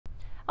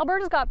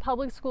Alberta's got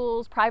public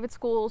schools, private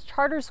schools,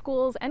 charter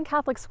schools, and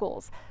Catholic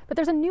schools. But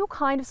there's a new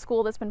kind of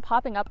school that's been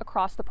popping up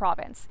across the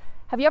province.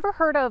 Have you ever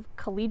heard of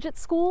collegiate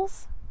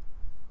schools?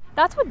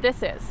 That's what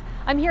this is.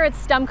 I'm here at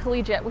STEM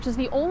Collegiate, which is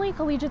the only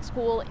collegiate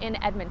school in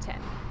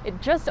Edmonton.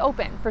 It just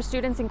opened for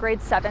students in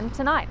grades 7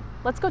 to 9.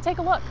 Let's go take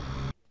a look.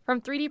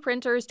 From 3D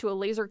printers to a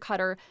laser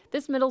cutter,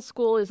 this middle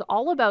school is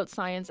all about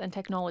science and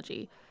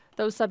technology.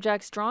 Those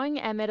subjects drawing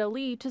Ahmed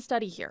Ali to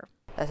study here.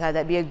 I thought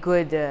that'd be a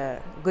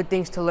good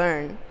things to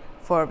learn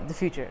for the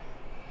future,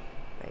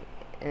 right?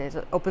 And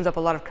it opens up a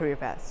lot of career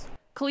paths.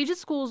 Collegiate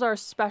schools are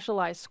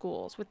specialized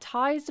schools with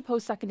ties to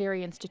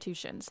post-secondary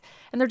institutions,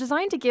 and they're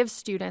designed to give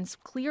students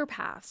clear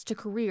paths to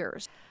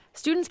careers.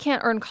 Students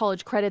can't earn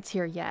college credits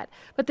here yet,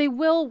 but they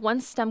will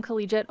once STEM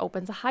Collegiate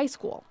opens a high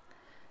school.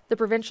 The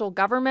provincial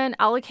government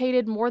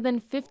allocated more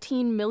than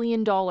 $15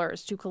 million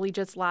to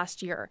collegiates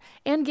last year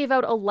and gave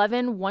out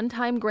 11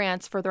 one-time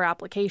grants for their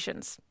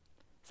applications.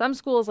 Some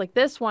schools like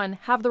this one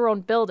have their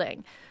own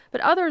building,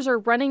 but others are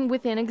running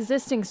within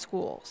existing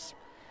schools.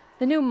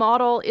 The new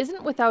model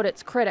isn't without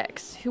its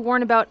critics, who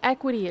warn about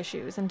equity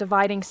issues and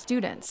dividing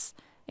students,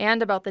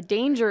 and about the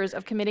dangers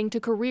of committing to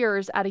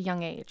careers at a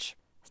young age.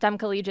 STEM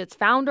Collegiate's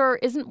founder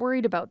isn't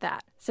worried about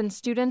that, since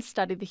students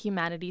study the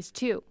humanities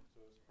too.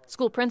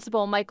 School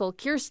principal Michael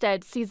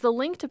Kierstead sees the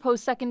link to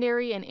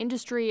post-secondary and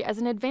industry as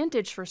an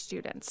advantage for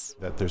students.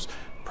 That there's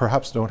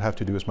perhaps don't have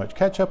to do as much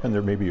catch-up, and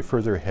they're maybe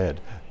further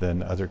ahead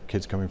than other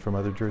kids coming from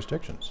other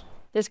jurisdictions.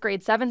 This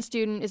grade 7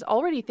 student is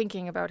already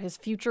thinking about his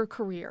future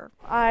career.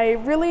 I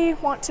really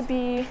want to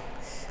be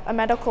a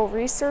medical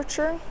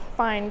researcher,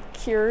 find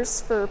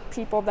cures for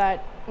people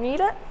that need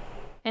it.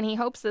 And he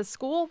hopes this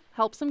school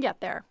helps him get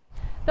there.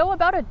 Though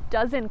about a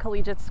dozen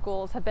collegiate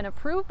schools have been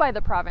approved by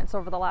the province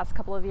over the last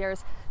couple of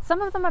years,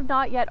 some of them have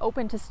not yet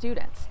opened to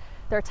students.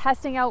 They're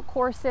testing out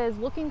courses,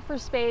 looking for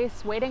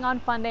space, waiting on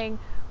funding,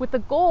 with the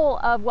goal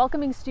of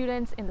welcoming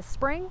students in the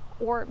spring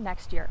or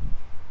next year.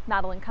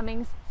 Madeline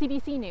Cummings,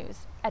 CBC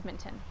News,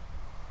 Edmonton.